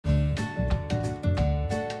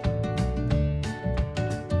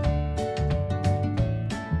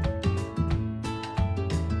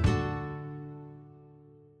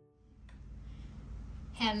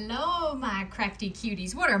Hello, my crafty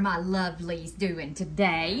cuties. What are my lovelies doing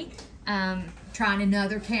today? Trying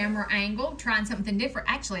another camera angle, trying something different.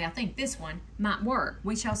 Actually, I think this one might work.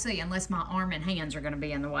 We shall see, unless my arm and hands are going to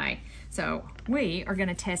be in the way. So we are going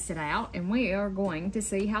to test it out, and we are going to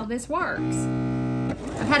see how this works.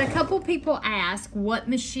 I've had a couple people ask what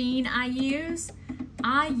machine I use.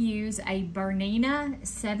 I use a Bernina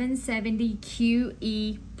 770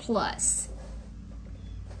 QE Plus.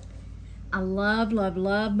 I love, love,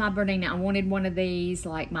 love my Bernina. I wanted one of these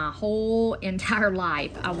like my whole entire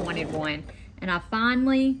life. I wanted one. And I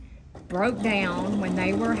finally broke down when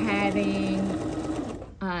they were having,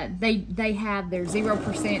 they have their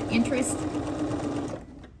 0% interest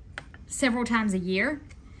several times a year.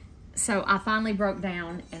 So I finally broke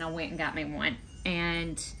down and I went and got me one.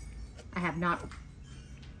 And I have not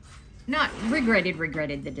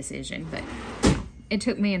regretted the decision, but it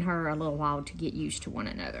took me and her a little while to get used to one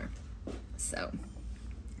another. So,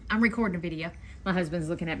 I'm recording a video. My husband's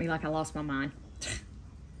looking at me like I lost my mind.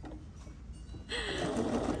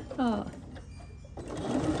 Oh.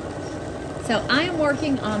 So, I am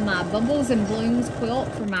working on my Bumbles and Blooms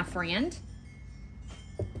quilt for my friend.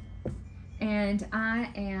 And I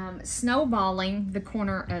am snowballing the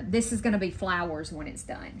corner. This is going to be flowers when it's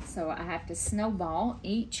done. So, I have to snowball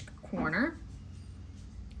each corner.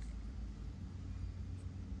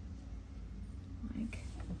 Like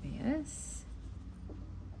this.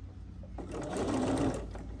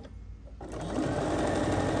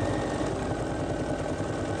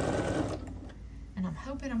 And I'm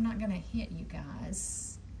hoping I'm not going to hit you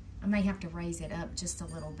guys. I may have to raise it up just a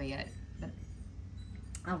little bit, but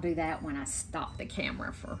I'll do that when I stop the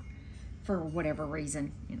camera for whatever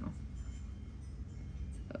reason, you know.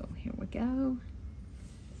 So here we go.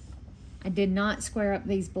 I did not square up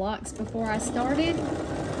these blocks before I started.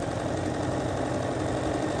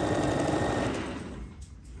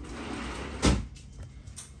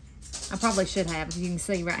 I probably should have. You can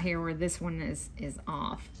see right here where this one is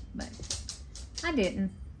off, but I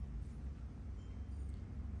didn't.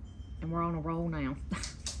 And we're on a roll now.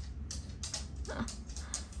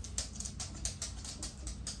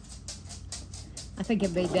 I think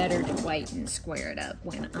it'd be better to wait and square it up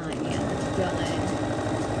when I am done.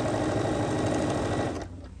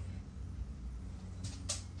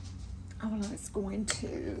 I was going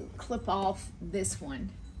to clip off this one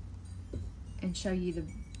and show you the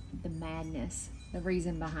madness, the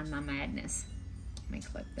reason behind my madness. Let me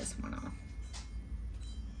clip this one off.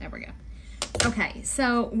 There we go. Okay,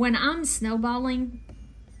 so when I'm snowballing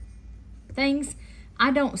things,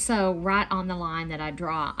 I don't sew right on the line that I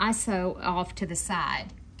draw. I sew off to the side.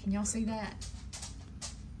 Can y'all see that?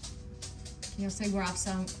 Can y'all see where I've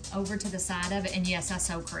sewn over to the side of it? And yes, I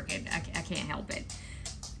sew crooked. I can't help it.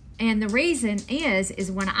 And the reason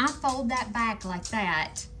is when I fold that back like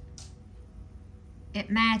that, it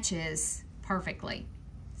matches perfectly.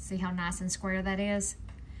 See how nice and square that is?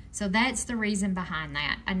 So that's the reason behind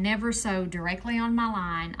that. I never sew directly on my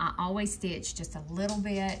line. I always stitch just a little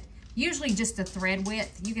bit, usually just a thread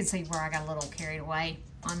width. You can see where I got a little carried away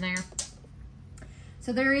on there.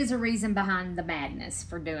 So there is a reason behind the madness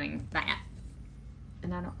for doing that.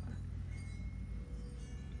 And I don't...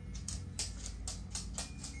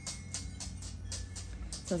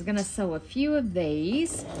 So I was gonna sew a few of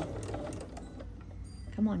these.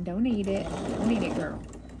 Come on, don't eat it. Don't eat it, girl.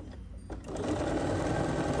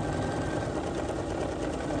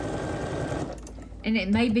 And it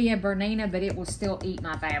may be a Bernina, but it will still eat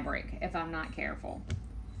my fabric if I'm not careful.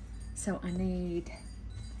 So I need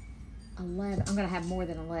 11. I'm going to have more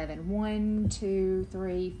than 11. 1, 2,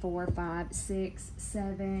 3, 4, 5, 6,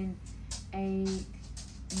 7, 8,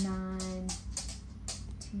 9,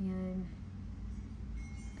 10.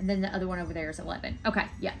 And then the other one over there is 11. Okay,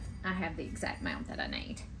 yeah, I have the exact amount that I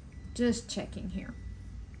need. Just checking here.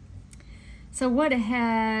 So what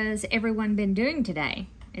has everyone been doing today?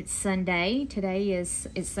 It's Sunday. Today is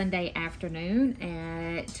Sunday afternoon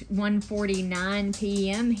at 1:49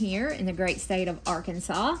 p.m. here in the great state of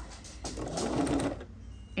Arkansas.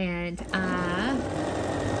 And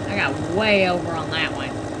I got way over on that one,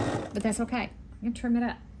 but that's okay. I'm gonna trim it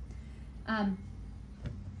up.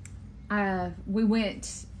 We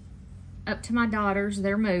went up to my daughter's.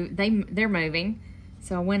 They're moving,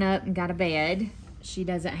 so I went up and got a bed. She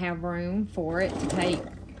doesn't have room for it to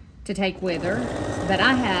take with her, but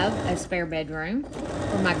I have a spare bedroom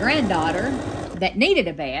for my granddaughter that needed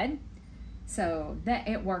a bed, so that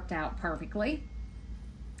it worked out perfectly.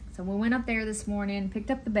 So we went up there this morning, picked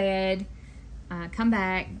up the bed, come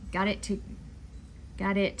back, got it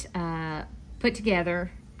put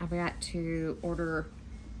together. I've got to order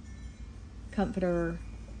comforter.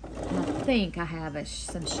 And I think I have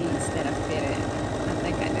some sheets that have fitted. I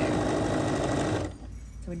think I do.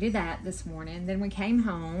 So we did that this morning. Then we came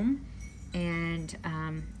home and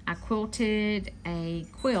I quilted a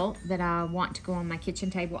quilt that I want to go on my kitchen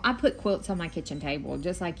table. I put quilts on my kitchen table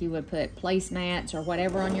just like you would put placemats or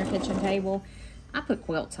whatever on your kitchen table. I put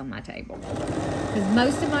quilts on my table because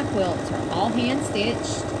most of my quilts are all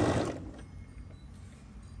hand-stitched,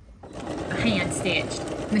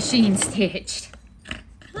 machine-stitched.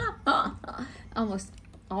 Almost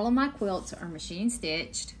all of my quilts are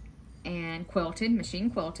machine-stitched and quilted, machine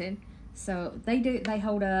quilted. So they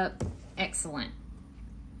hold up excellent.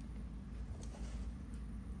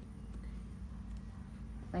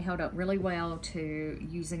 They hold up really well to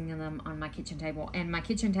using them on my kitchen table. And my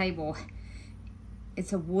kitchen table,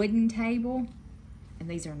 it's a wooden table, and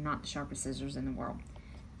these are not the sharpest scissors in the world.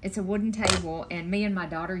 It's a wooden table, and me and my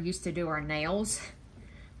daughter used to do our nails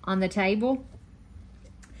on the table.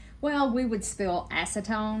 Well, we would spill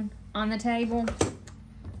acetone on the table.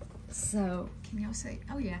 So, can y'all see?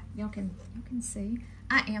 Oh yeah, y'all can see.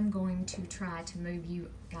 I am going to try to move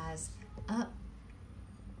you guys up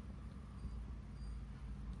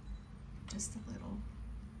just a little.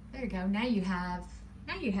 There you go. Now you have,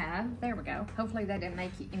 there we go. Hopefully that didn't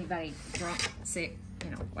make anybody drunk, sick,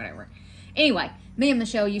 you know, whatever. Anyway, me and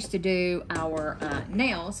Michelle used to do our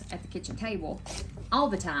nails at the kitchen table all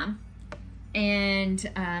the time.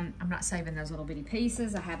 And I'm not saving those little bitty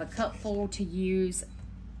pieces. I have a cup full to use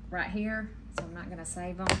right here, so I'm not gonna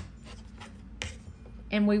save them.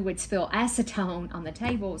 And we would spill acetone on the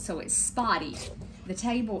table so it's spotty. The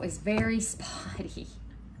table is very spotty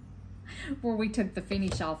where we took the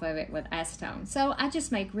finish off of it with acetone. So I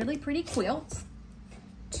just make really pretty quilts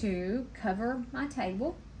to cover my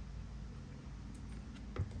table.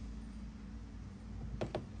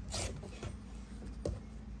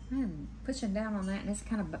 I'm pushing down on that and it's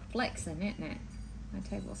kind of flexing, isn't it? My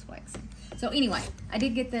table's flexing. So anyway, I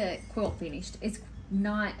did get the quilt finished. It's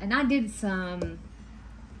not, and I did some,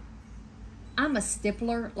 I'm a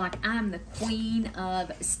stippler, like I'm the queen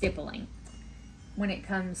of stippling when it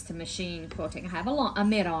comes to machine quilting. I have a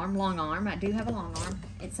mid-arm, long arm. I do have a long arm.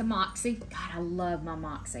 It's a Moxie. God, I love my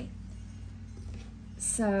Moxie.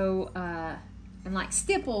 So, and like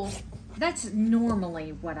stipple, that's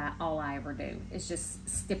normally what all I ever do is just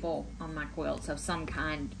stipple on my quilts of some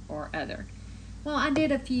kind or other. Well, I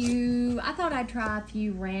did a few, I thought I'd try a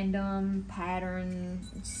few random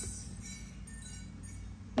patterns,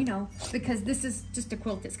 you know, because this is just a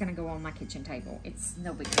quilt that's going to go on my kitchen table. It's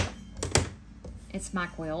no big deal. It's my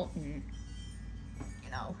quilt, and,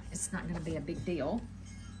 you know, it's not going to be a big deal.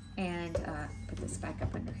 And put this back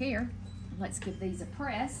up under here. Let's give these a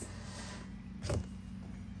press.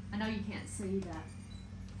 I know you can't see the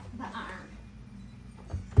iron.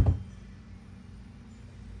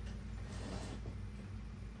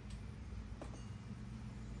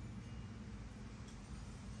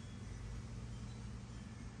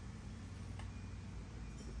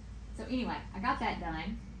 So anyway, I got that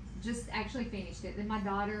done. Just actually finished it. Then my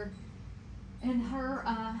daughter and her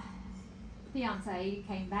fiance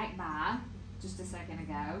came back by just a second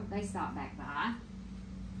ago. They stopped back by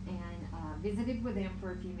and visited with them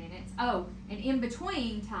for a few minutes. Oh, and in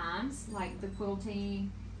between times, like the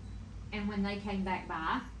quilting and when they came back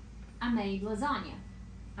by, I made lasagna.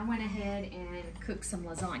 I went ahead and cooked some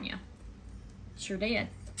lasagna. Sure did.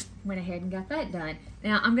 Went ahead and got that done.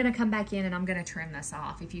 Now I'm gonna come back in and I'm gonna trim this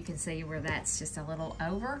off. If you can see where that's just a little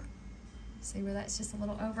over. See where that's just a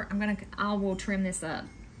little over? I will trim this up.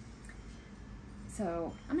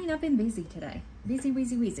 So, I mean, I've been busy today. Busy,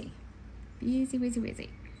 wheezy, wheezy. Busy, wheezy, wheezy.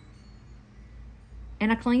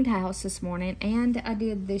 And I cleaned house this morning and I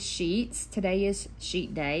did the sheets. Today is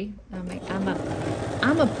sheet day. I'm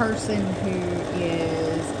a person who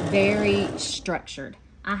is very structured.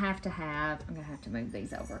 I'm gonna have to move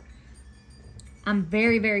these over. I'm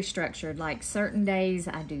very, very structured. Like certain days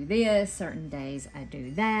I do this, certain days I do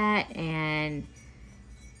that, and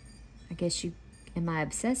I guess am I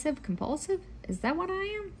obsessive compulsive? Is that what I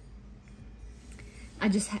am?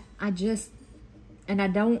 And I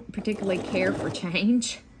don't particularly care for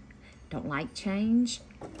change. Don't like change.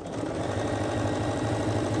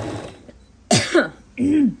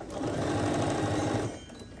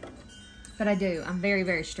 But I do. I'm very,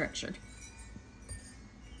 very structured.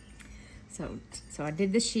 So I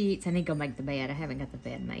did the sheets. I need to go make the bed. I haven't got the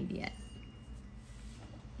bed made yet.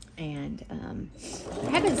 And I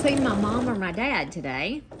haven't seen my mom or my dad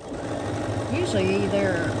today. Usually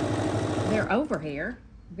they're over here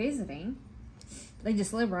visiting. They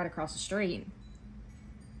just live right across the street.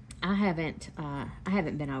 I haven't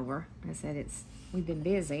been over. I said we've been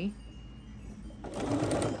busy.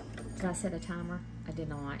 Did I set a timer? I did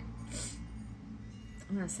not.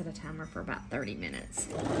 I'm going to set a timer for about 30 minutes.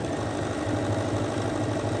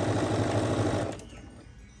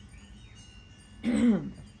 I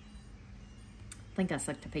think I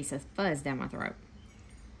sucked a piece of fuzz down my throat.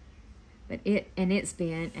 But it's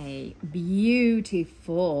been a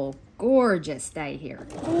beautiful, gorgeous day here.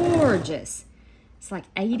 Gorgeous. It's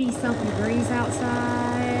like 80-something degrees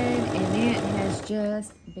outside, and it has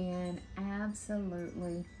just been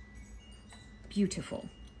absolutely beautiful.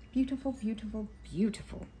 Beautiful, beautiful,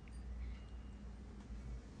 beautiful.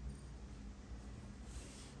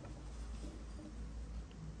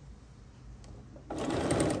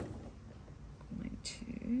 Going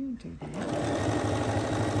to do that.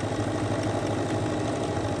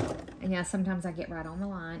 And yeah, sometimes I get right on the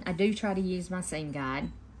line. I do try to use my seam guide.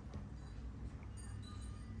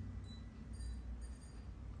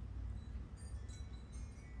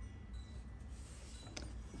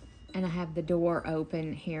 And I have the door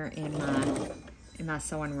open here in my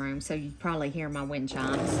sewing room, so you probably hear my wind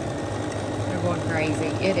chimes. They're going crazy.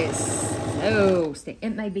 It is so sticky.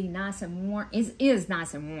 It may be nice and warm. It is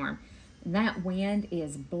nice and warm. And that wind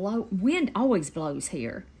is wind always blows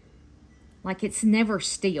here. Like it's never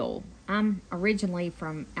still. I'm originally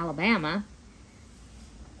from Alabama.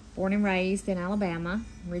 Born and raised in Alabama.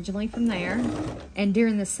 Originally from there. And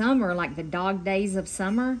during the summer, like the dog days of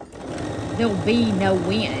summer, there'll be no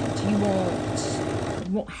wind. You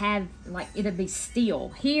won't have, like, it'll be still.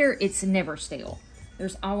 Here, it's never still.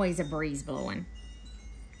 There's always a breeze blowing.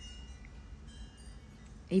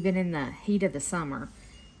 Even in the heat of the summer.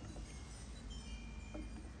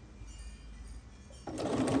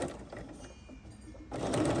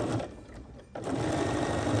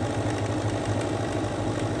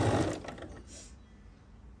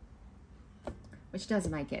 Which does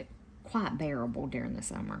make it quite bearable during the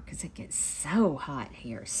summer because it gets so hot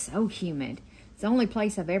here, so humid. It's the only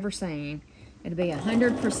place I've ever seen. It'll be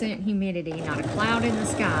 100% humidity, not a cloud in the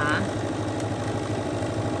sky.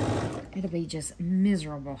 It'll be just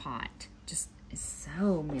miserable hot. Just it's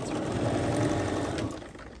so miserable.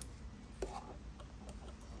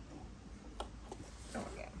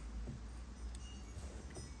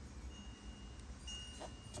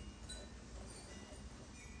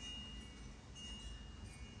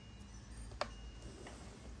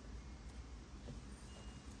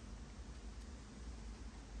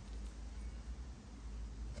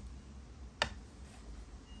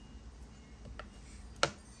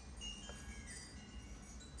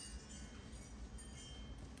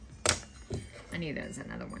 I knew there was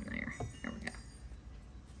another one there. There we go.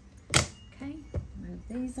 Okay, move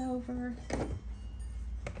these over.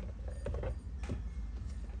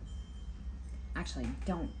 Actually,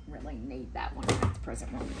 don't really need that one at the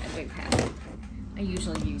present moment. I do have it. I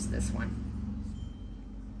usually use this one.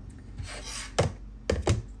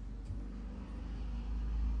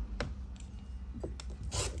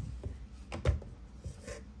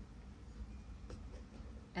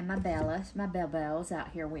 And my Bella's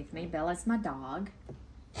out here with me. Bella's my dog.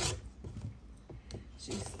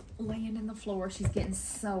 She's laying in the floor. She's getting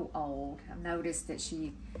so old. I've noticed that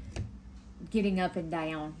she getting up and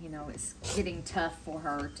down, you know, it's getting tough for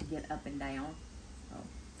her to get up and down. So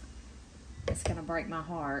it's gonna break my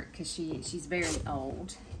heart because she's very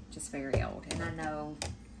old, just very old. And I know,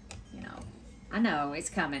 you know, I know it's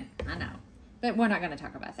coming. I know. But we're not gonna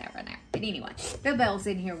talk about that right now. But anyway, Bell's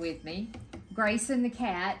in here with me. Grayson the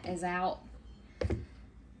cat is out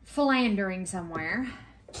philandering somewhere.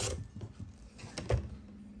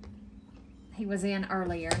 He was in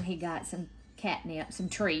earlier and he got some catnip, some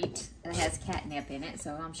treat that has catnip in it.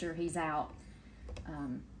 So I'm sure he's out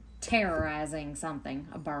terrorizing something,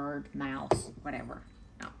 a bird, mouse, whatever.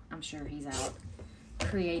 No, I'm sure he's out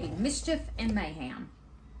creating mischief and mayhem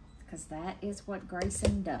because that is what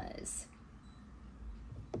Grayson does.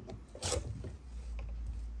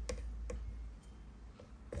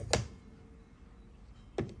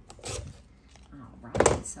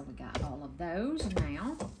 So we got all of those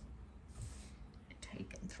now.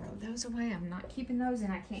 Take and throw those away. I'm not keeping those,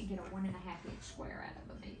 and I can't get a 1.5 inch square out of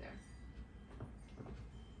them either.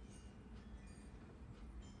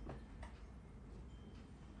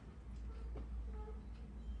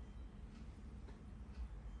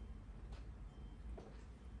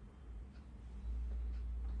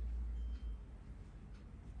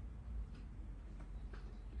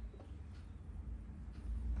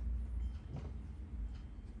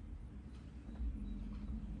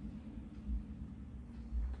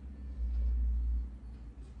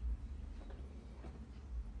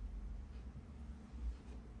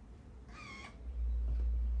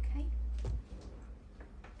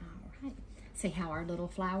 See how our little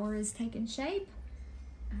flower is taking shape?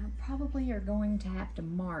 Probably are going to have to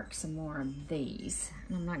mark some more of these.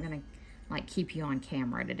 I'm not gonna like keep you on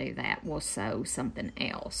camera to do that. We'll sew something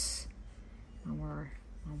else while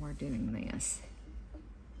we're doing this.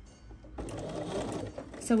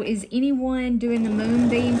 So is anyone doing the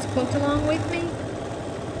Moonbeams quilt along with me?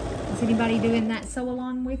 Is anybody doing that sew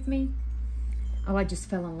along with me? Oh, I just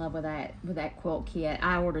fell in love with that quilt kit.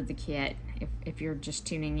 I ordered the kit, if you're just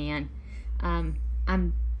tuning in.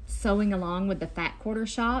 I'm sewing along with the Fat Quarter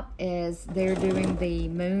Shop as they're doing the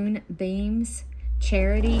Moonbeams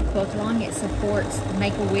charity quilt along. It supports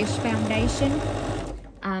Make-A-Wish Foundation,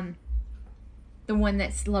 the one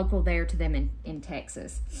that's local there to them in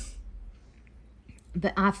Texas.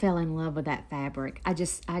 But I fell in love with that fabric. I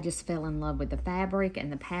just fell in love with the fabric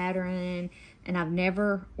and the pattern. And I've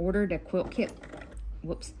never ordered a quilt kit.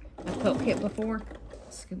 Whoops, a quilt kit before.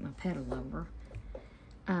 Scoot my pedal over.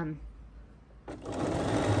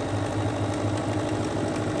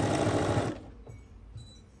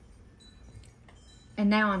 And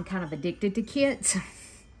now I'm kind of addicted to kits.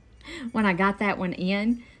 When I got that one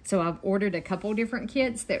in, so I've ordered a couple different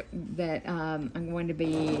kits that I'm going to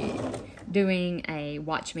be doing a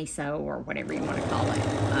watch me sew or whatever you want to call it.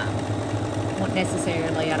 Won't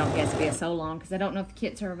necessarily, I don't guess, be a sew long because I don't know if the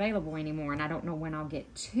kits are available anymore and I don't know when I'll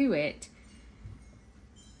get to it.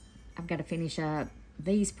 I've got to finish up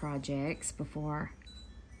these projects before.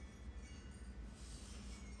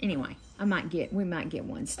 Anyway, we might get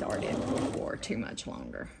one started before too much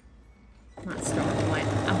longer. Not start one.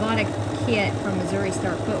 I bought a kit from Missouri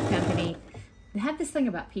Star Quilt Company. They have this thing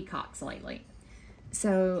about peacocks lately.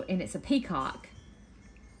 So, and it's a peacock.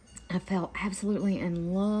 I fell absolutely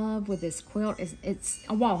in love with this quilt. It's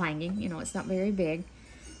a wall hanging, you know, it's not very big.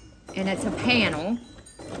 And it's a panel.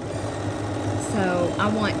 So I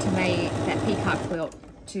want to make that peacock quilt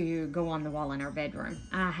to go on the wall in our bedroom.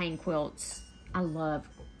 I hang quilts. I love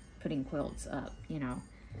putting quilts up, you know,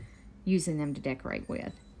 using them to decorate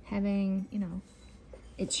with. Having, you know,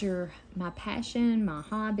 it's my passion, my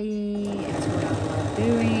hobby, it's what I love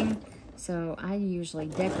doing. So I usually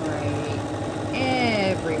decorate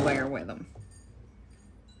everywhere with them.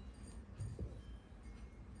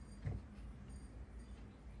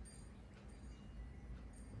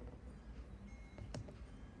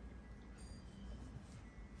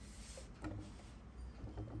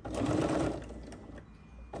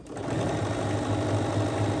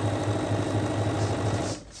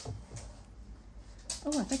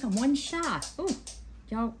 Oh, I think I'm one shy. Oh,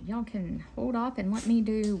 y'all can hold off and let me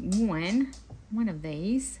do one of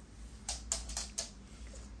these.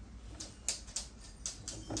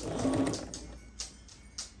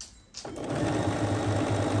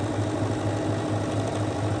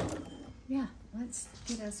 Yeah, let's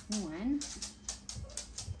get us one.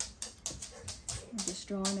 I'm just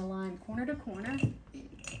drawing a line corner to corner.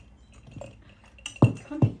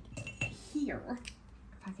 Come here,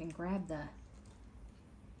 if I can grab the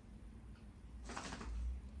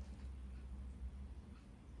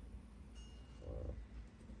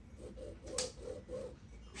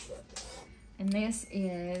and this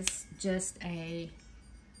is just a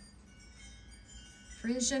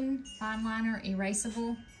Frisian fine liner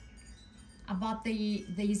erasable. I bought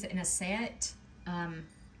these in a set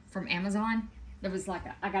from Amazon. There was like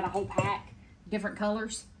I got a whole pack, different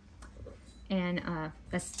colors, and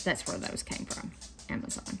that's where those came from,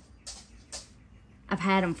 Amazon. I've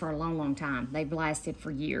had them for a long, long time. They've lasted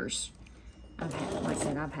for years. Like I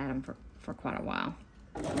said, I've had them for quite a while.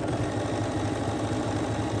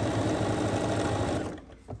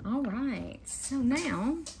 All right, so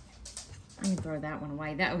now I can throw that one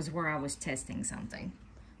away. That was where I was testing something.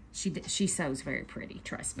 She sews very pretty,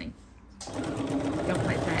 trust me. Don't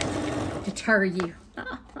let that deter you.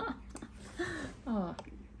 Oh.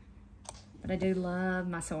 But I do love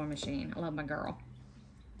my sewing machine. I love my girl.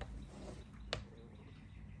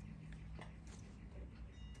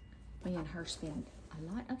 Me and her spend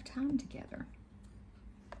a lot of time together.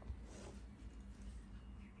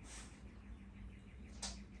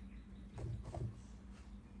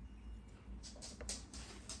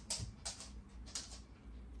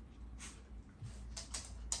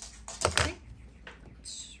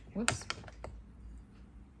 Whoops.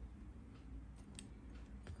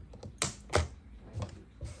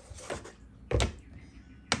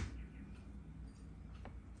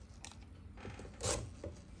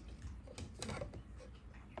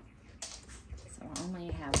 So I only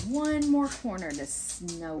have one more corner to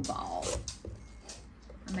snowball.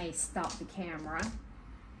 I may stop the camera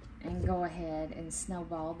and go ahead and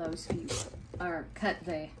snowball those few, or cut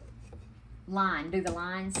the line, do the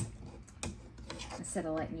lines. instead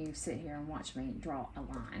of letting you sit here and watch me draw a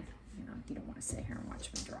line. You know, you don't want to sit here and watch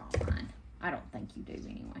me draw a line. I don't think you do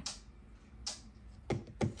anyway.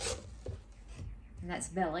 And that's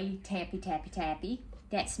Belly, tappy, tappy, tappy.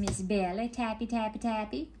 That's Miss Belly, tappy, tappy,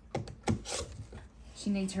 tappy. She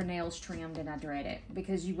needs her nails trimmed, and I dread it,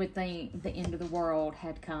 because you would think the end of the world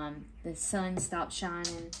had come. The sun stopped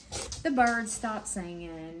shining, the birds stopped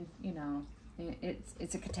singing, you know.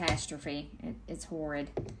 It's a catastrophe. It's horrid.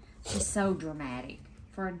 She's so dramatic.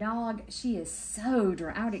 For a dog, she is so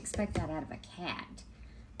dramatic. I would expect that out of a cat.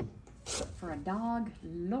 But for a dog,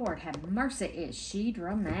 Lord have mercy, is she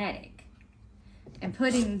dramatic. And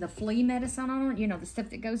putting the flea medicine on, you know, the stuff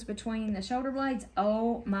that goes between the shoulder blades,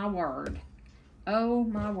 oh my word. Oh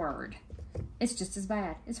my word. It's just as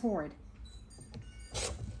bad. It's horrid.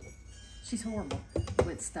 She's horrible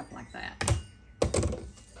with stuff like that.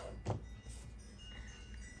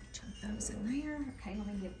 Chunk those in there. Okay, let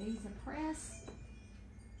me give these a press.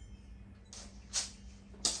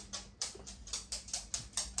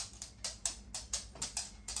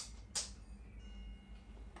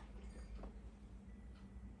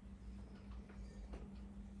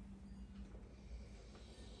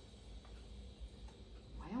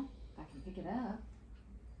 Pick it up.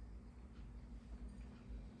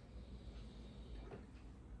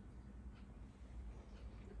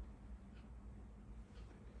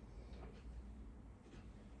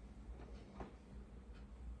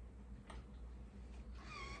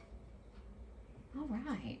 All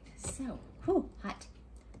right, so, whew, hot,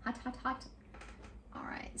 hot, hot, hot. All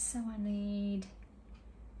right, so I need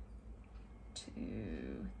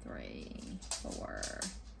 2, 3, 4,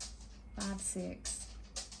 5, 6,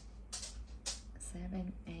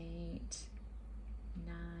 7, 8,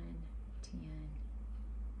 9, 10.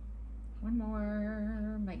 One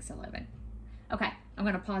more makes 11. Okay, I'm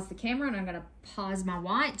gonna pause the camera and I'm gonna pause my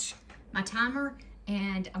watch, my timer,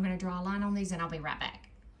 and I'm gonna draw a line on these and I'll be right back.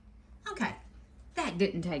 Okay, that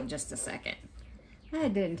didn't take just a second.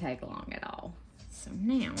 That didn't take long at all. So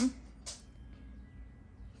now,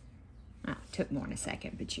 it took more than a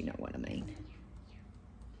second, but you know what I mean.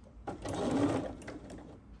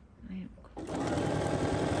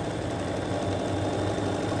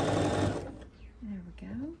 There we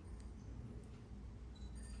go.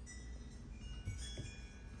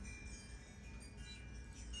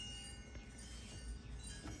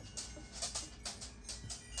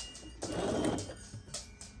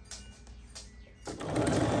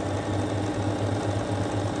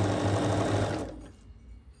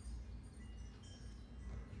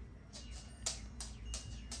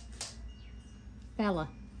 Bella,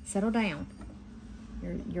 settle down.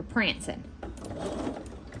 You're prancing.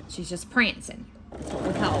 She's just prancing. That's what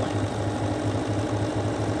we call it.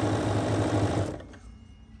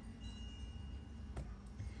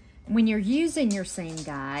 When you're using your seam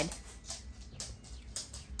guide,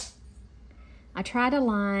 I try to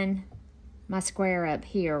line my square up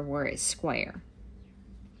here where it's square.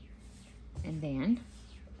 And then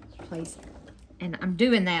place, and I'm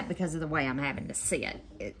doing that because of the way I'm having to sit.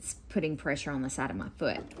 It's putting pressure on the side of my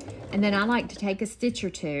foot. And then I like to take a stitch or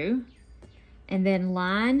two and then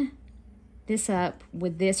line this up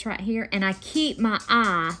with this right here. And I keep my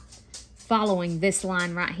eye following this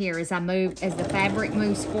line right here as I move, as the fabric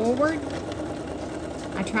moves forward.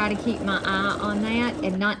 I try to keep my eye on that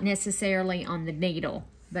and not necessarily on the needle,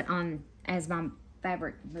 but on as my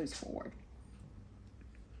fabric moves forward.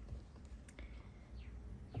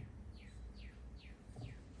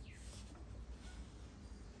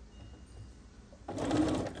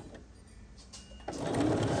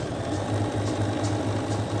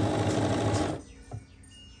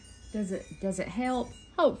 Does it help?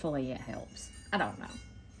 Hopefully it helps. I don't know.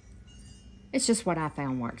 It's just what I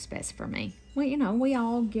found works best for me. Well, you know, we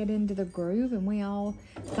all get into the groove and we all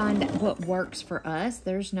find out what works for us.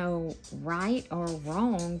 There's no right or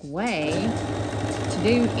wrong way to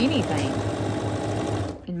do anything.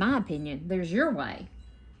 In my opinion, there's your way.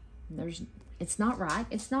 It's not right,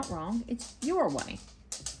 it's not wrong, it's your way.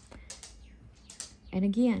 And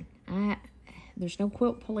again, there's no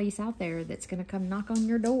quilt police out there that's going to come knock on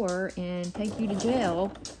your door and take you to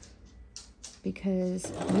jail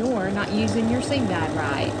because you're not using your seam guide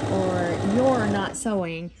right, or you're not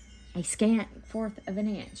sewing a scant 1/4 of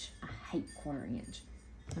an inch. I hate 1/4 inch.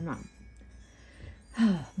 I'm not.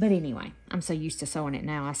 But anyway, I'm so used to sewing it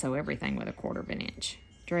now, I sew everything with a 1/4 of an inch.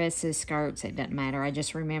 Dresses, skirts, it doesn't matter. I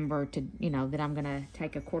just remember to, you know, that I'm going to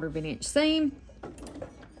take a 1/4 of an inch seam.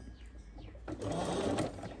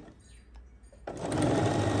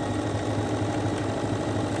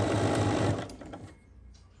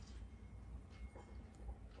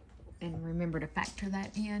 And remember to factor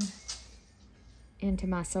that in. into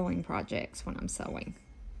my sewing projects when I'm sewing.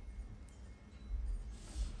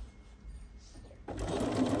 I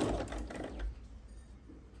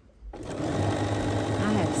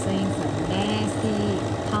have seen some nasty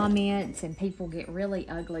comments, and people get really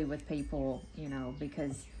ugly with people, you know,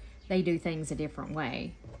 because they do things a different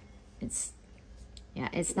way. It's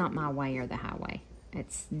not my way or the highway.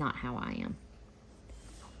 It's not how I am.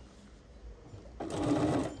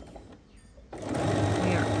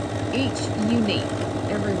 We are each unique,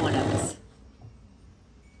 every one of us.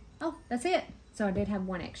 Oh, that's it. So I did have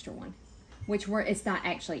one extra one, which it's not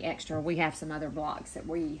actually extra. We have some other blocks that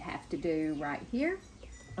we have to do right here.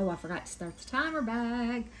 Oh, I forgot to start the timer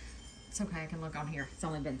back. It's okay, I can look on here. It's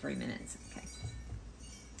only been 3 minutes. Okay.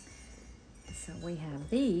 So we have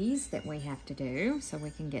these that we have to do, so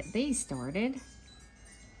we can get these started.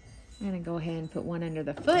 I'm gonna go ahead and put one under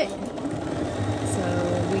the foot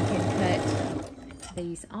so we can cut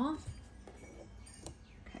these off.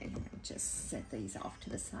 Okay, I'm gonna just set these off to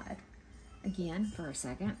the side again for a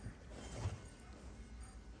second.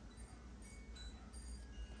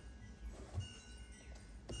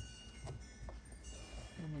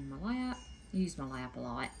 I'm in my lap. Use my lap a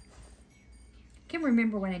lot. Can't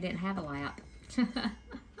remember when I didn't have a lap.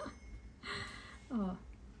 Oh.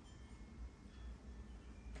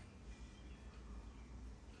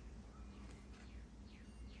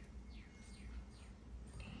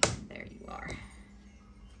 And there you are.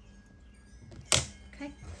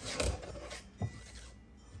 Okay.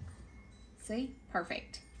 See?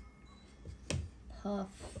 Perfect.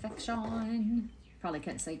 Perfection. Probably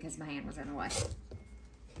couldn't see because my hand was in the way.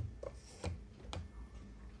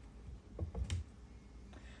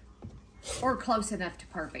 Or close enough to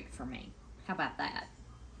perfect for me. How about that?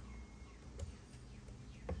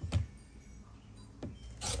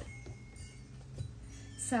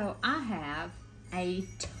 So I have a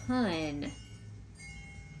ton.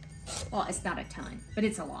 Well, it's not a ton, but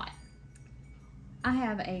it's a lot. I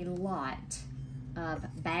have a lot of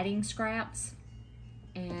batting scraps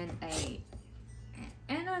and a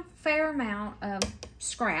fair amount of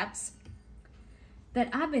scraps that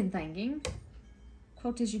I've been thinking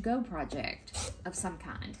Quilt As You Go project of some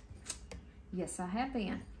kind. Yes, I have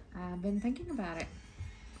been. I've been thinking about it.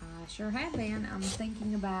 I sure have been. I'm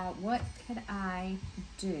thinking about what could I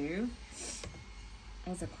do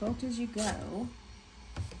as a Quilt As You Go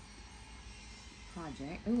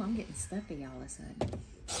project. Ooh, I'm getting stuffy all of a sudden.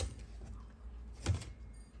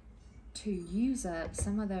 To use up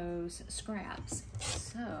some of those scraps.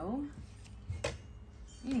 So,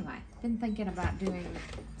 anyway, been thinking about doing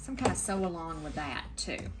some kind of sew along with that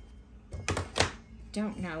too.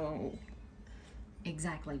 Don't know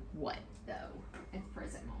exactly what though at the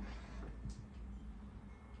present moment.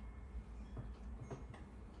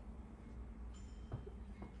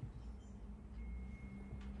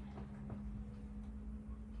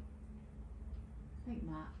 I think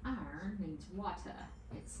my iron needs water.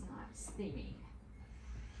 It's not steaming.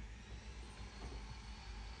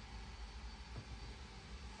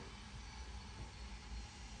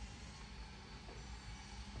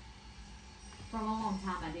 For a long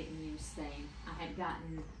time, I didn't use steam. I had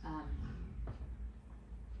gotten,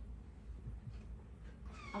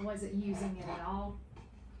 I wasn't using it at all.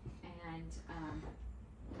 And I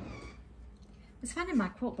was finding my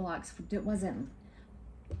quilt blocks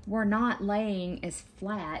were not laying as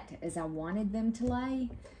flat as I wanted them to lay.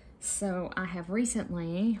 So I have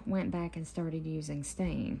recently went back and started using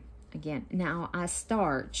steam again. Now I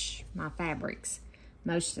starch my fabrics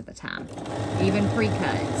most of the time. Even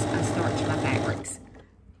pre-cuts, I starch my fabrics.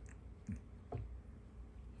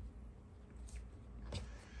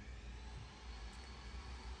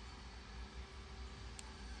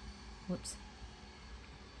 Whoops.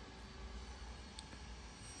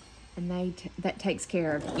 And that takes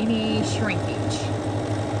care of any shrinkage.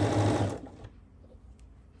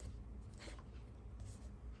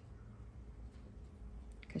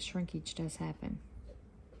 Because shrinkage does happen.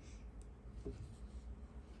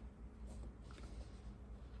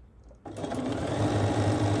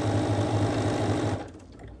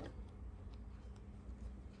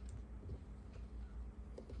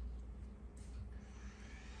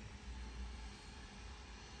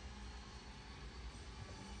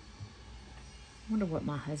 I wonder what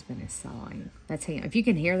my husband is sawing. That's him. If you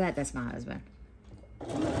can hear that, that's my husband.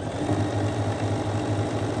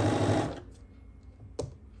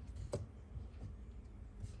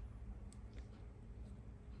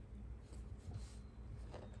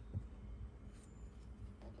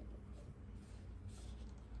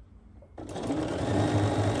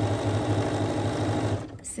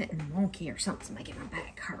 Sitting wonky or something's making my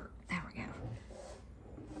back hurt. There we go.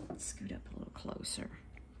 Let's scoot up a little closer.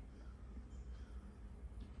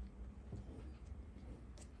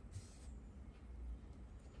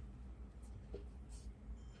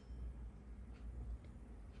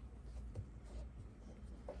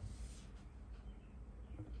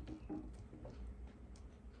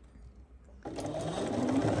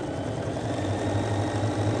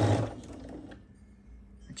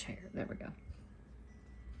 A chair, there we go.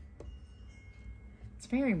 It's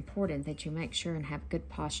very important that you make sure and have good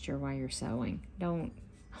posture while you're sewing. Don't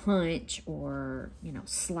hunch or, you know,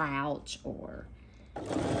 slouch or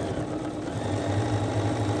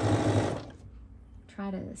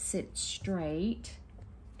try to sit straight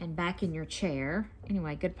and back in your chair.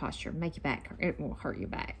 Anyway, good posture. Make your back hurt. It will hurt your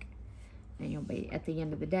back. And you'll be, at the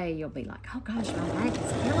end of the day, you'll be like, oh gosh, my back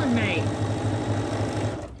is killing me.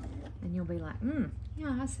 And you'll be like,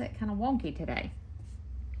 yeah, I sat kind of wonky today.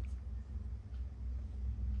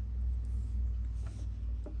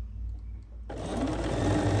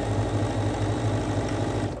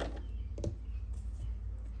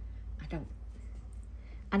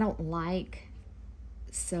 I don't like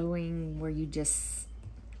sewing where you just,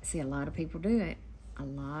 see a lot of people do it. A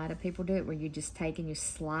lot of people do it where you just take and you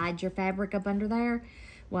slide your fabric up under there.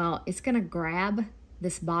 Well, it's gonna grab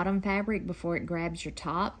this bottom fabric before it grabs your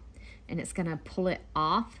top, and it's gonna pull it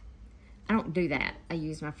off. I don't do that. I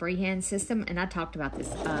use my freehand system, and I talked about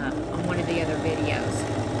this on one of the other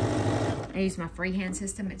videos. I use my freehand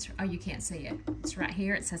system. It's, oh, you can't see it. It's right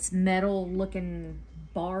here. It's this metal looking,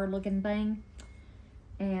 bar looking thing.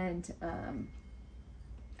 And,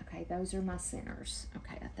 okay, those are my centers.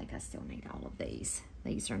 Okay, I think I still need all of these.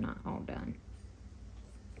 These are not all done.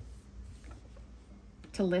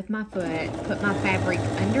 To lift my foot, put my fabric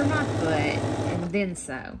under my foot, and then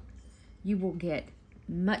sew. You will get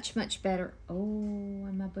much, much better. Oh,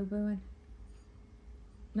 am I boo-booing?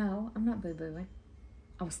 No, I'm not boo-booing.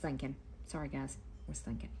 I was thinking. Sorry, guys. I was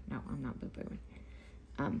thinking. No, I'm not boo-booing.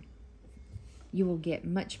 You will get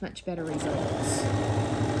much, much better results.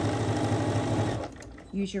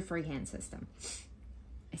 Use your freehand system.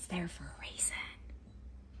 It's there for a reason.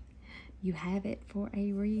 You have it for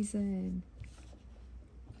a reason.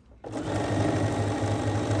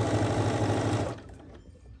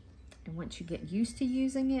 And once you get used to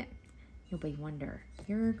using it, you're going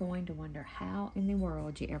to wonder how in the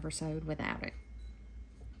world you ever sewed without it.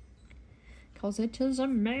 Because it is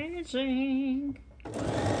amazing.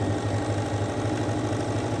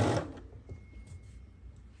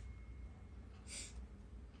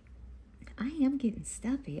 I am getting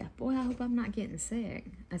stuffy. Boy, I hope I'm not getting sick.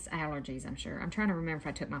 It's allergies, I'm sure. I'm trying to remember if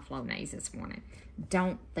I took my Flonase this morning.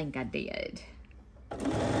 Don't think I did. I do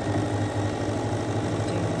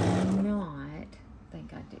not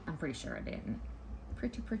think I did. I'm pretty sure I didn't.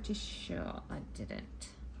 Pretty sure I didn't.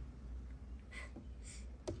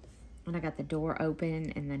 And I got the door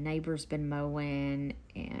open, and the neighbor's been mowing,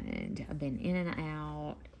 and I've been in and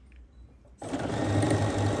out.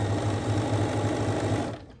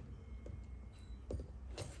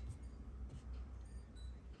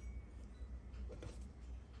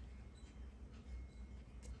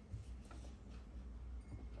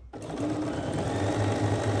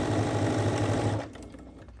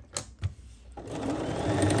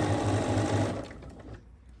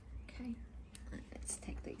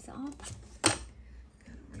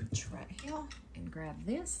 Grab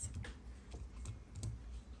this.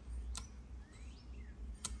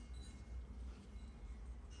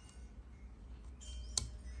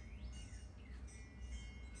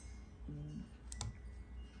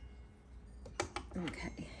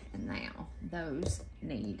 Okay, and now those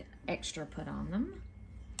need extra put on them.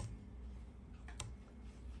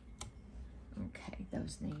 Okay,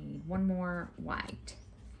 those need one more white.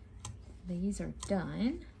 These are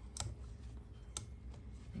done.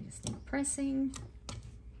 They just need pressing.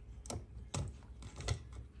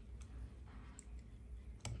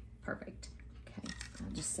 Perfect. Okay,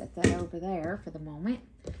 I'll just set that over there for the moment.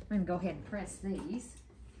 I'm going to go ahead and press these.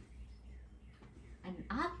 And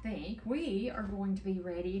I think we are going to be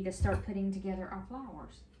ready to start putting together our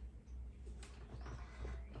flowers.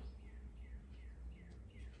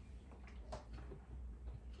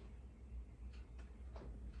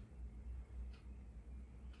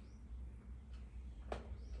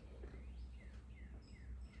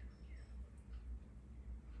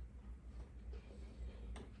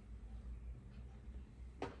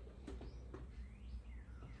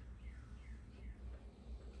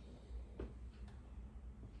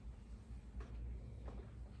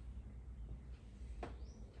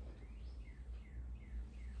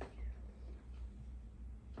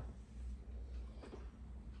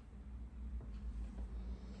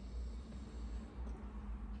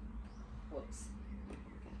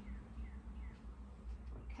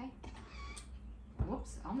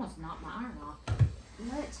 almost knocked my iron off.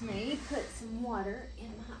 Let me put some water in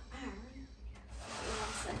my iron.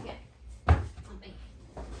 1 second. Let me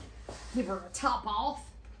give her a top off.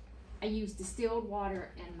 I use distilled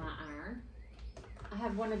water in my iron. I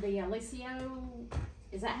have one of the Alicio,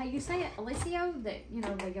 is that how you say it? Alicio, that, you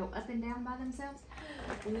know, they go up and down by themselves.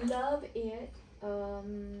 Love it.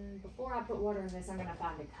 Before I put water in this, I'm gonna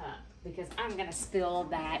find a cup because I'm gonna spill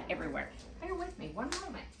that everywhere. Bear with me, one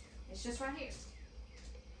moment. It's just right here.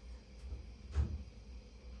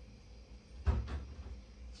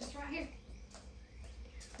 It's just right here.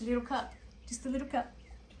 A little cup, just a little cup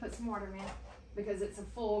to put some water in because it's a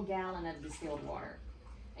full gallon of distilled water.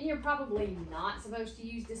 And you're probably not supposed to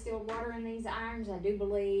use distilled water in these irons, I do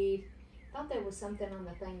believe. I thought there was something on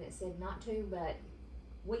the thing that said not to, but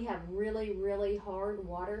we have really, really hard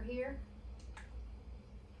water here.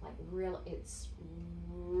 Like it's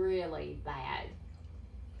really bad.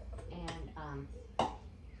 And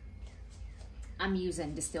I'm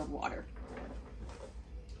using distilled water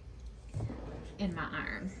in my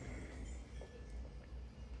iron.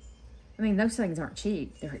 I mean, those things aren't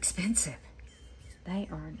cheap. They're expensive. They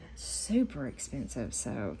are super expensive,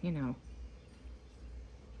 so, you know.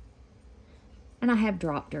 And I have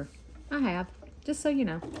dropped her. I have, just so you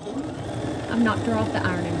know. I've knocked her off the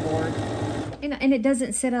ironing board. And it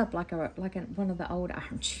doesn't sit up like one of the old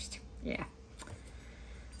irons. Yeah.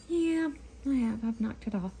 Yeah, I have. I've knocked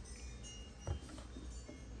it off.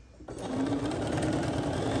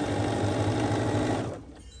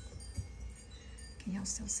 Can y'all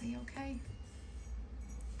still see okay?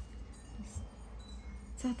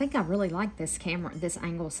 So I think I really like this camera, this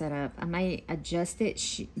angle setup. I may adjust it,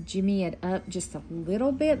 jimmy it up just a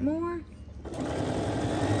little bit more.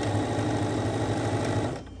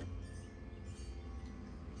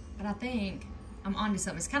 But I think I'm onto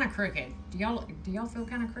something. It's kind of crooked. Do y'all feel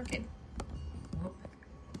kind of crooked? Whoop.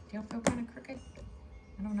 Do y'all feel kind of crooked?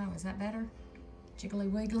 I don't know. Is that better?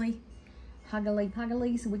 Jiggly wiggly, huggly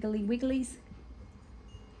pugglies, wiggly wigglies.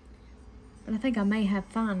 But I think I may have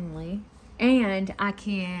finally. And I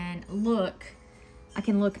can look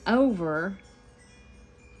over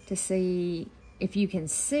to see if you can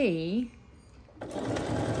see. So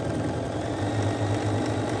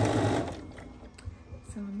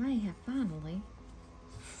I may have finally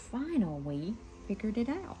figured it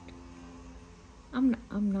out. I'm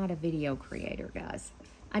not a video creator, guys.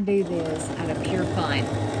 I do this out of pure fun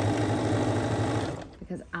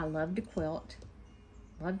because I love to quilt,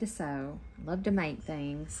 love to sew, love to make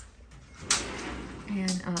things.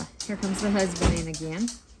 And here comes the husband in again.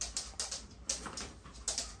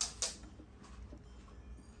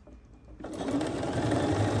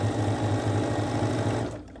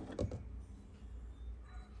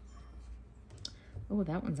 Oh,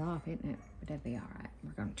 that one's off, isn't it? But that'd be all right.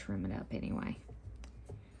 We're going to trim it up anyway.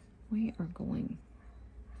 We are going...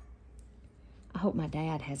 I hope my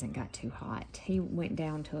dad hasn't got too hot. He went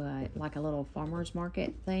down to like a little farmer's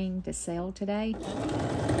market thing to sell today.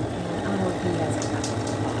 And I hope he hasn't gotten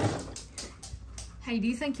too hot. Hey, do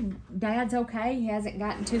you think your dad's okay? He hasn't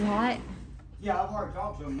gotten too hot? Yeah, I've already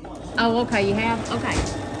talked to him once. Oh, okay, you have? Okay.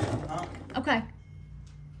 Huh? Okay.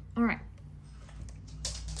 All right.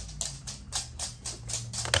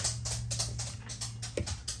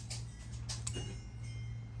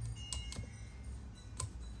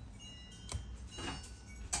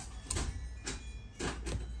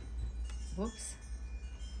 Whoops.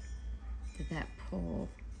 Did that pull?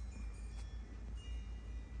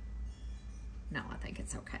 No, I think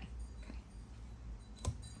it's okay.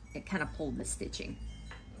 Okay. It kind of pulled the stitching.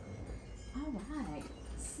 All right.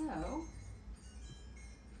 So,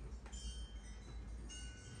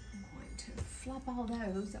 I'm going to flop all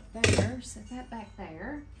those up there, set that back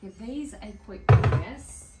there, give these a quick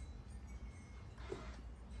twist.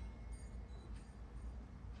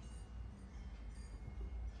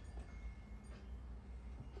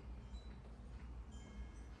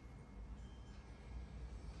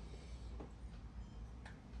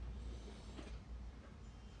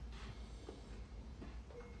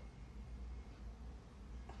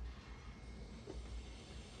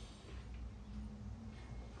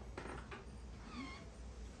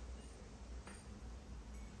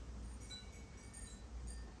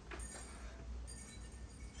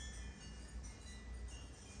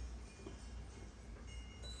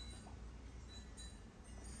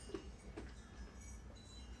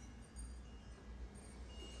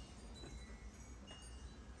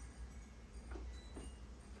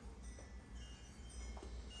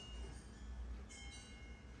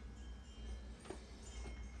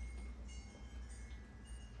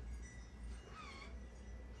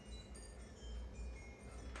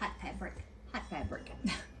 Hot fabric. hot fabric.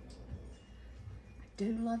 I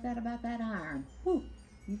do love that about that iron. Whew,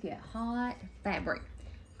 you get hot fabric.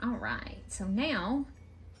 All right, so now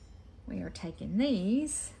we are taking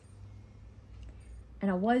these, and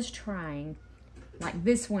I was trying, like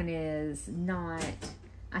this one is not,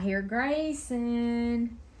 I hear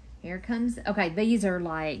Grayson, here comes, okay, these are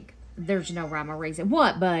like, there's no rhyme or reason.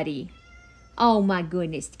 What, buddy? Oh my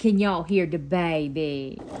goodness, can y'all hear the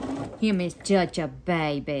baby? Him is such a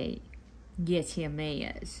baby. Yes, him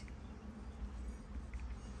is.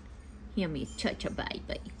 Him is such a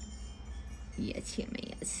baby. Yes, him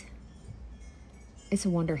is. It's a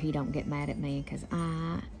wonder he don't get mad at me, because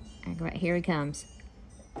here he comes.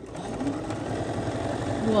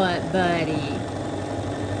 What, buddy?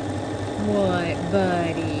 What,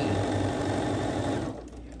 buddy?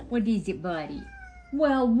 What is it, buddy?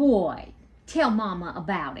 Well, what? Tell Mama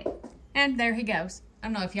about it. And there he goes. I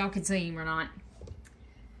don't know if y'all could see him or not,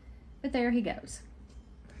 but there he goes.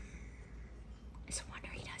 It's a wonder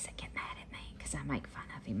he doesn't get mad at me, because I make fun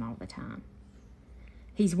of him all the time.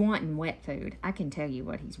 He's wanting wet food. I can tell you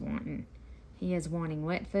what he's wanting. He is wanting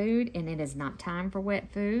wet food, and it is not time for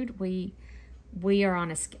wet food. We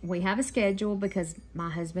have a schedule because my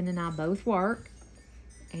husband and I both work,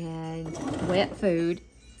 and wet food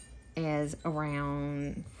is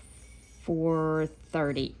around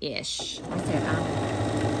 4:30-ish. I said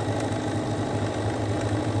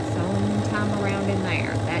sometime around in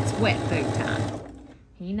there. That's wet food time.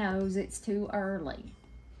 He knows it's too early.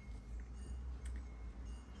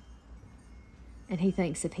 And he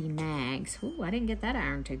thinks if he nags, ooh, I didn't get that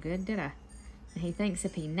iron too good, did I? And he thinks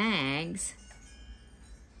if he nags,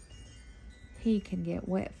 he can get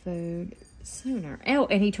wet food sooner. Oh,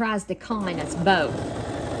 and he tries to con us both.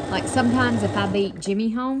 Like sometimes if I beat Jimmy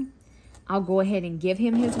home, I'll go ahead and give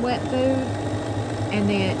him his wet food. And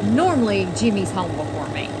then normally Jimmy's home before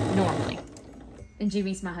me, normally. And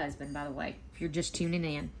Jimmy's my husband, by the way, if you're just tuning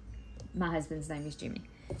in. My husband's name is Jimmy.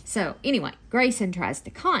 So anyway, Grayson tries to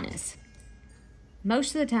con us.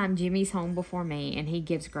 Most of the time, Jimmy's home before me, and he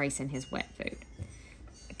gives Grayson his wet food.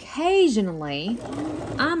 Occasionally,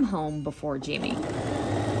 I'm home before Jimmy,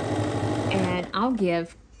 and I'll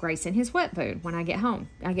give Grayson his wet food when I get home.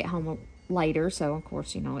 I get home later, so of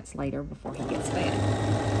course, you know, it's later before he gets fed.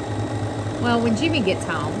 Well, when Jimmy gets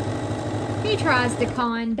home, he tries to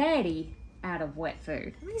con Daddy out of wet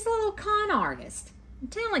food. He's a little con artist. I'm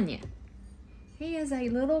telling you. He is a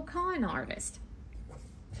little con artist.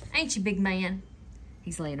 Ain't you, big man?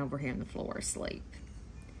 He's laying over here on the floor asleep.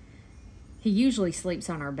 He usually sleeps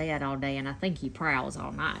on our bed all day, and I think he prowls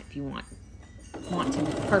all night, if you want to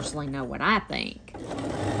personally know what I think.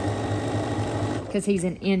 Because he's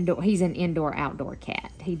an indoor-outdoor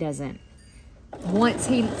cat. He doesn't... Once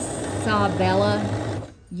he saw Bella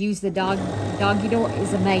use the doggy door,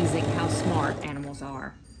 it's amazing how smart animals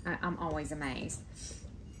are. I'm always amazed.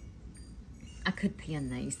 I could pin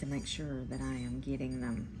these to make sure that I am getting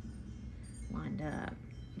them lined up,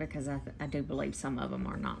 because I do believe some of them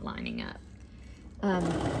are not lining up.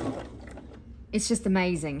 It's just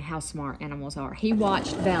amazing how smart animals are. He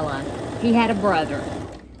watched Bella. He had a brother.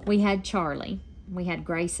 We had Charlie. We had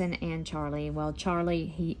Grayson and Charlie. Well, Charlie,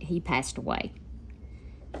 he passed away.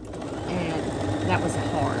 And that was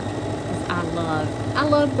hard. I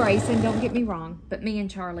love Grayson, don't get me wrong, but me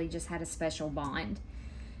and Charlie just had a special bond.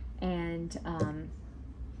 And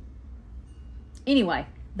anyway,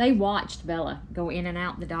 they watched Bella go in and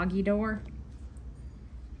out the doggy door.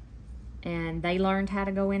 And they learned how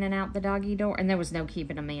to go in and out the doggy door. And there was no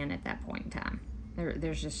keeping them in at that point in time.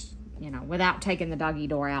 There's just, you know, without taking the doggy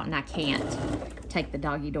door out. And I can't take the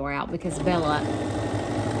doggy door out because Bella,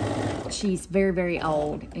 she's very, very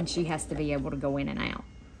old. And she has to be able to go in and out.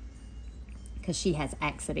 Because she has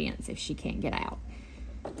accidents if she can't get out.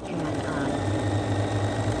 And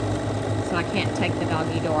so I can't take the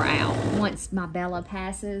doggy door out. Once my Bella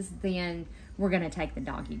passes, then we're going to take the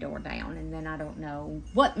doggy door down. And then I don't know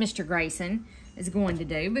what Mr. Grayson is going to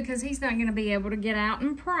do, because he's not going to be able to get out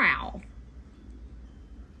and prowl.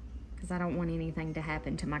 Because I don't want anything to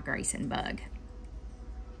happen to my Grayson bug.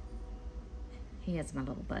 He has my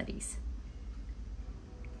little buddies.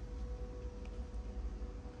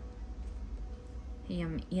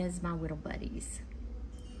 Him is my little buddies.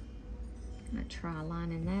 I'm going to try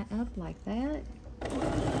lining that up like that.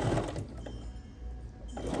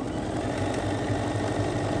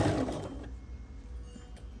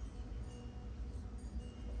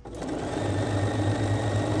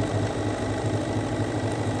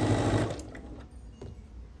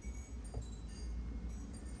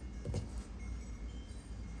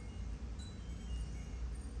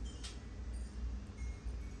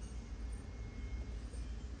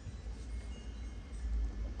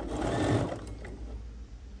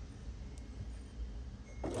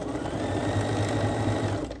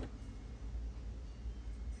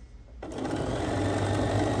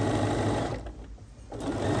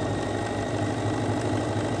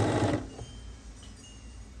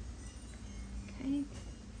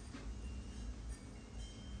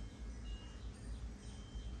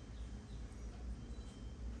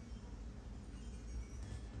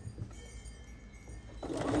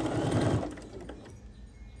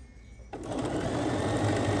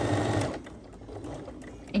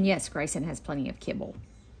 And yes, Grayson has plenty of kibble.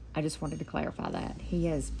 I just wanted to clarify that. He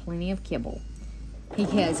has plenty of kibble. He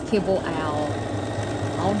has kibble out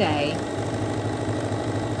all day.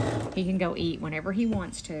 He can go eat whenever he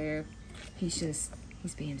wants to. He's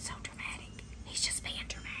being so dramatic. He's just being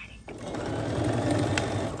dramatic.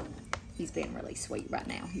 He's being really sweet right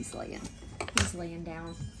now. He's laying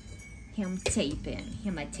down. Him teeping.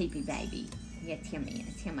 Him a teepee baby. Yes, him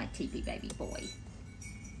is. Him a teepee baby boy.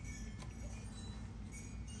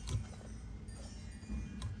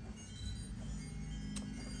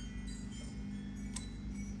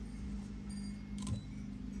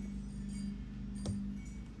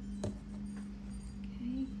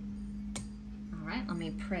 Let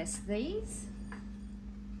me press these.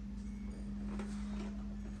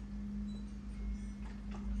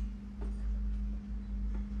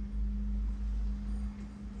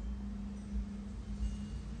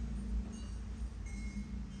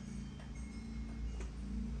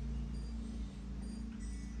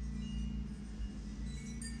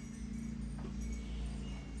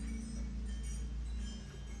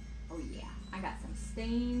 Oh yeah, I got some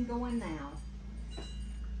steam going now,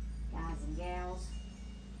 guys and gals.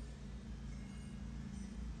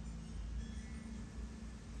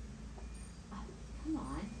 Come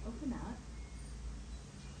on, open up.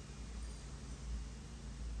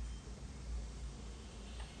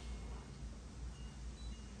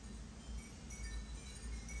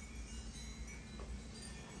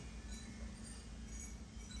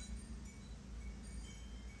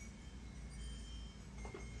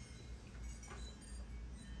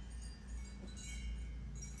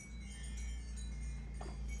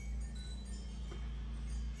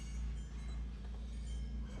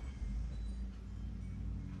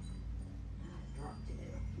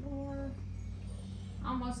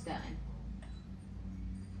 Almost done.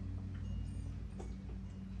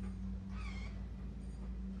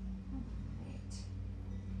 Right.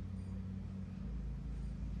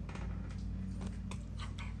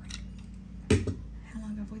 How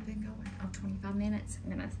long have we been going? Oh, 25 minutes.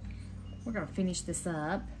 We're gonna finish this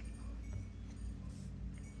up.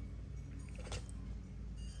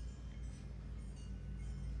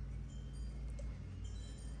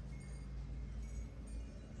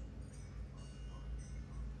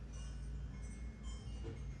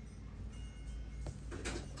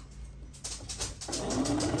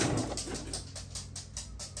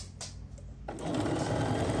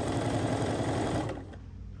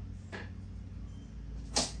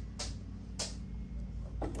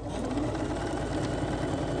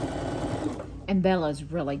 And Bella's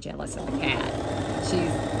really jealous of the cat. She's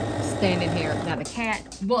standing here. Now the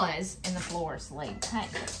cat was in the floor asleep. Hey,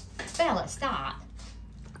 Bella, stop.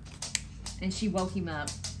 And she woke him up.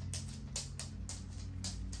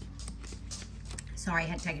 Sorry, I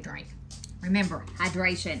had to take a drink. Remember,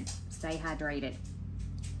 hydration. Stay hydrated.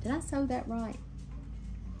 Did I sew that right?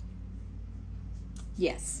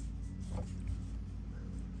 Yes.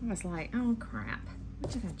 I was like, oh crap.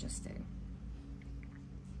 What did I just do?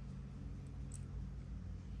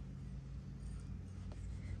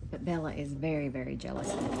 But Bella is very, very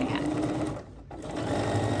jealous of the cat.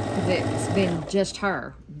 It's been just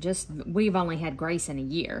her. We've only had Grayson a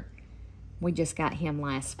year. We just got him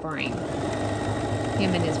last spring.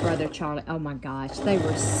 Him and his brother Charlie. Oh my gosh, they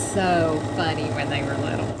were so funny when they were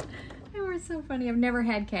little. They were so funny. I've never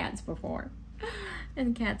had cats before.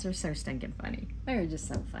 And cats are so stinking funny. They're just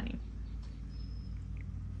so funny.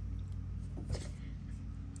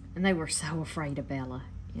 And they were so afraid of Bella,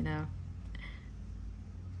 you know.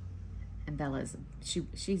 And Bella's,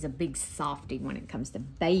 she's a big softie when it comes to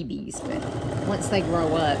babies, but once they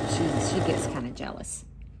grow up, she gets kind of jealous.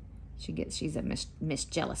 She's a Miss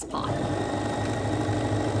Jealous Pot.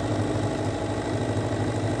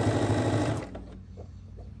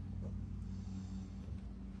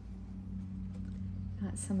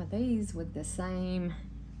 Got some of these with the same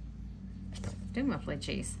Duma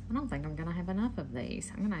cheese. I don't think I'm gonna have enough of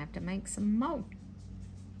these. I'm gonna have to make some more.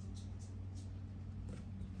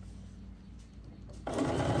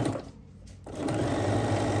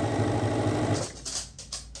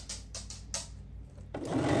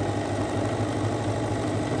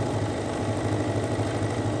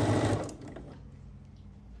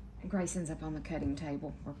 Grayson's up on the cutting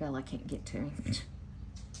table where Bella can't get to him.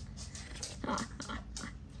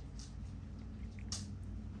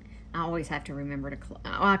 I always have to remember to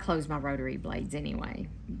I close my rotary blades anyway,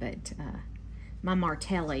 but my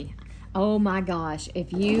Martelli, oh my gosh,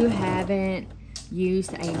 if you haven't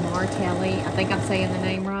used a Martelli, I think I'm saying the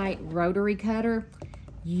name right, rotary cutter,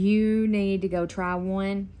 you need to go try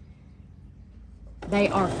one. They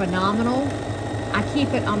are phenomenal. I I keep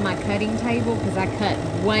it on my cutting table because I cut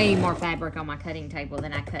way more fabric on my cutting table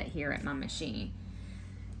than I cut here at my machine.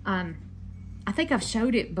 I think I've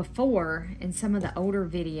showed it before in some of the older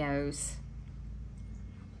videos.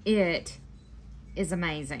 It is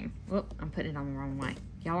amazing. Whoop, I'm putting it on the wrong way.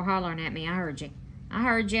 Y'all are hollering at me. I heard you. I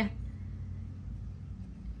heard you.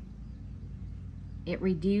 It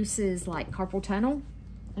reduces like carpal tunnel.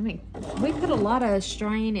 I mean, we put a lot of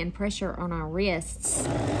strain and pressure on our wrists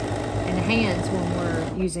and hands when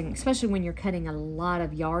we're using, especially when you're cutting a lot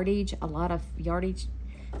of yardage, and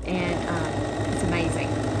it's amazing.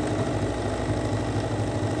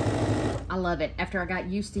 I love it. After I got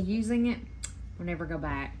used to using it, I'll never go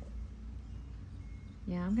back.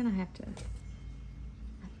 Yeah, I'm gonna have to,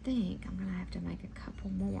 I think I'm gonna have to make a couple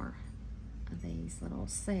more of these little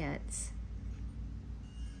sets.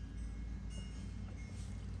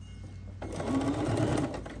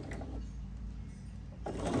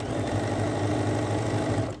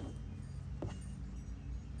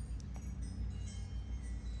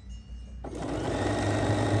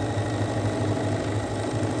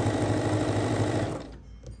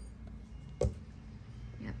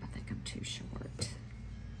 Too short.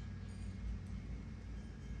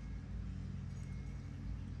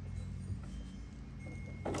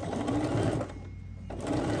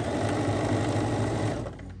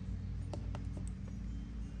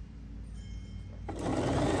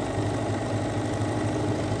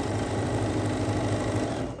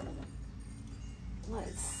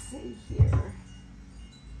 Let's see here.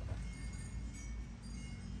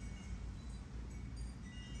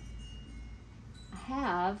 I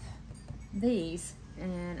have these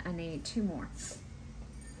and I need 2 more.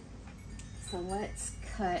 So let's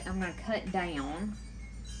cut. I'm going to cut down.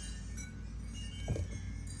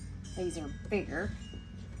 These are bigger.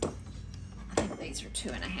 I think these are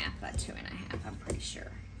 2.5 by 2.5. I'm pretty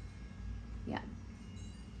sure. Yeah,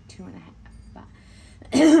 2.5 by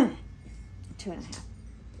 2.5.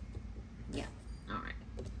 Yeah. All right.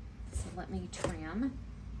 So let me trim.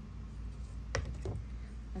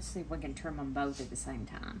 Let's see if we can trim them both at the same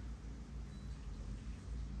time.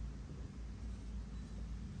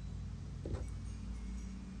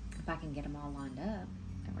 If I can get them all lined up.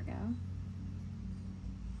 There we go.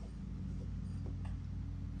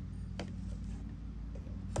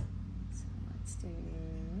 So let's do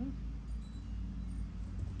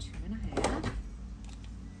 2.5 by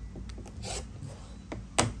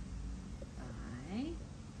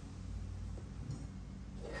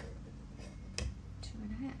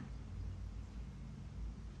 2.5.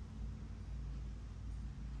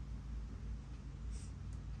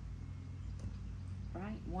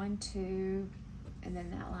 Right, 1, 2, and then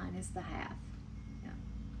that line is the half. Yeah,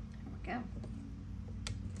 there we go.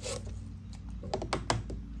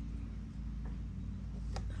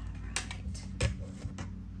 All right.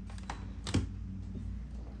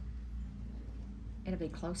 It'll be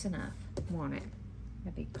close enough, won't it?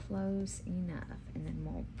 It'll be close enough, and then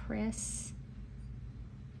we'll press.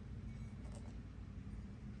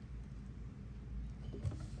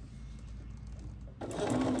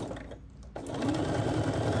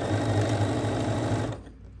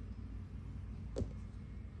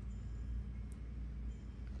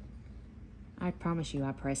 I promise you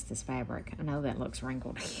I pressed this fabric. I know that looks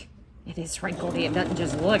wrinkled. It is wrinkled. It doesn't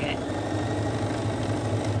just look it.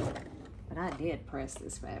 But I did press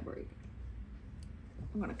this fabric.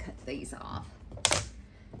 I'm going to cut these off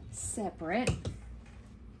separate.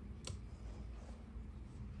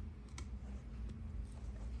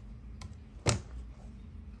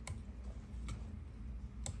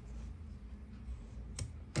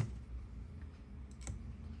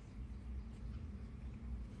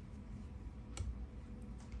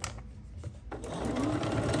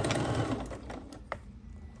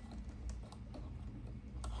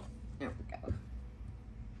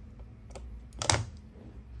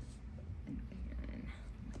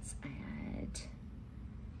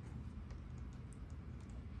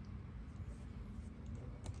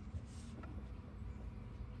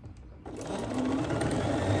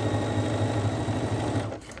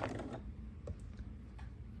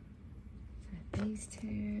 These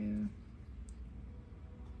two.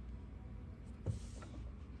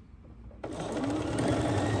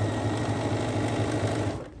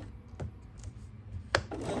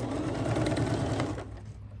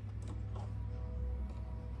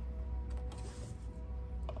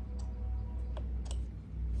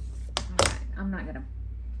 I'm not going to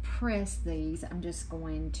press these. I'm just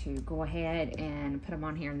going to go ahead and put them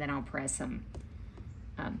on here, and then I'll press them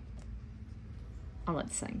all at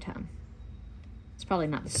the same time. It's probably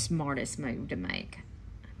not the smartest move to make,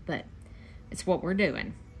 but it's what we're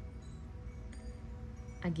doing.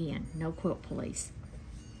 Again, no quilt police.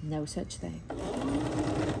 No such thing.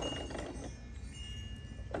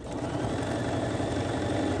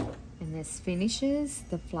 And this finishes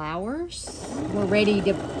the flowers. We're ready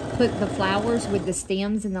to put the flowers with the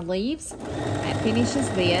stems and the leaves. That finishes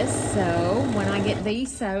this. So when I get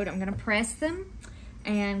these sewed, I'm gonna press them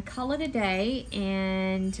and call it a day.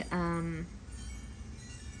 And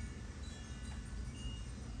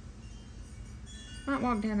might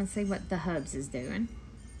walk down and see what the Hubs is doing.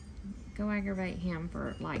 Go aggravate him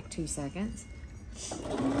for like 2 seconds.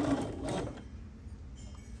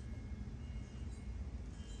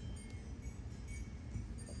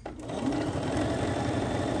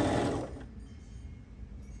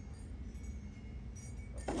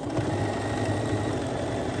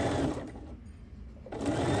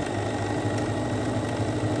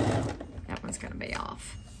 That one's gonna be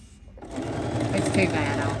off. It's too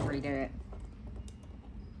bad, I'll redo it.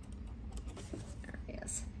 There it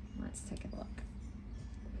is. Let's take a look.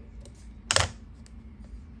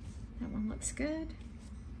 That one looks good.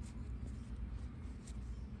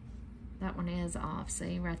 That one is off,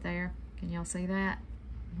 see right there? Can y'all see that?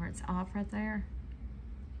 Where it's off right there?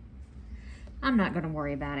 I'm not gonna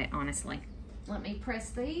worry about it, honestly. Let me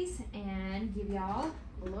press these and give y'all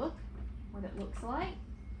a look what it looks like.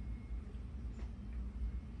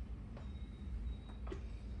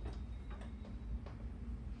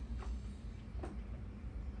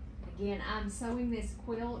 Again, I'm sewing this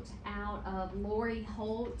quilt out of Lori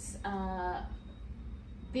Holt's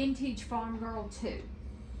Vintage Farm Girl 2.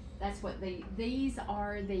 That's what these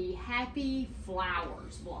are, the Happy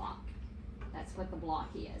Flowers block. That's what the block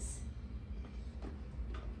is.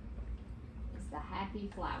 It's the Happy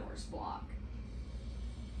Flowers block.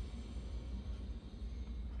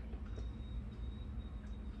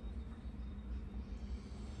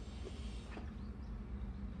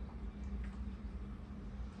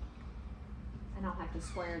 And I'll have to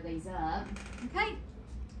square these up. Okay.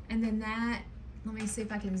 And then that, let me see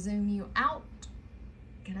if I can zoom you out.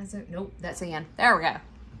 Can I zoom? Nope, that's in. There we go.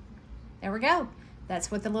 There we go. That's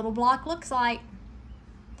what the little block looks like.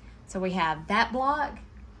 So we have that block,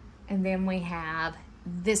 and then we have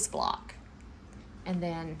this block. And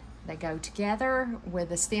then they go together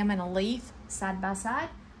with a stem and a leaf side by side.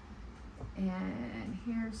 And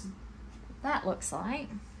here's what that looks like.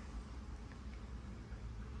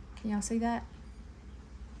 Can y'all see that?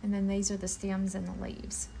 And then these are the stems and the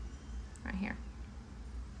leaves right here.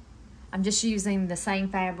 I'm just using the same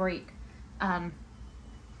fabric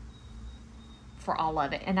for all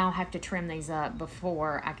of it, and I'll have to trim these up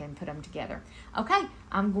before I can put them together. Okay,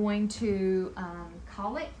 I'm going to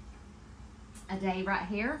call it a day right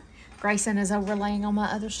here. Grayson is overlaying on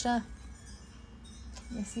my other stuff.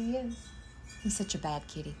 Yes, he is. He's such a bad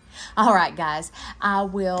kitty. All right, guys, I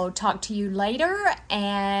will talk to you later,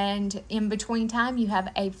 and in between time, you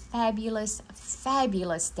have a fabulous,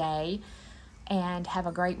 fabulous day, and have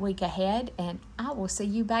a great week ahead, and I will see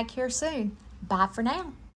you back here soon. Bye for now.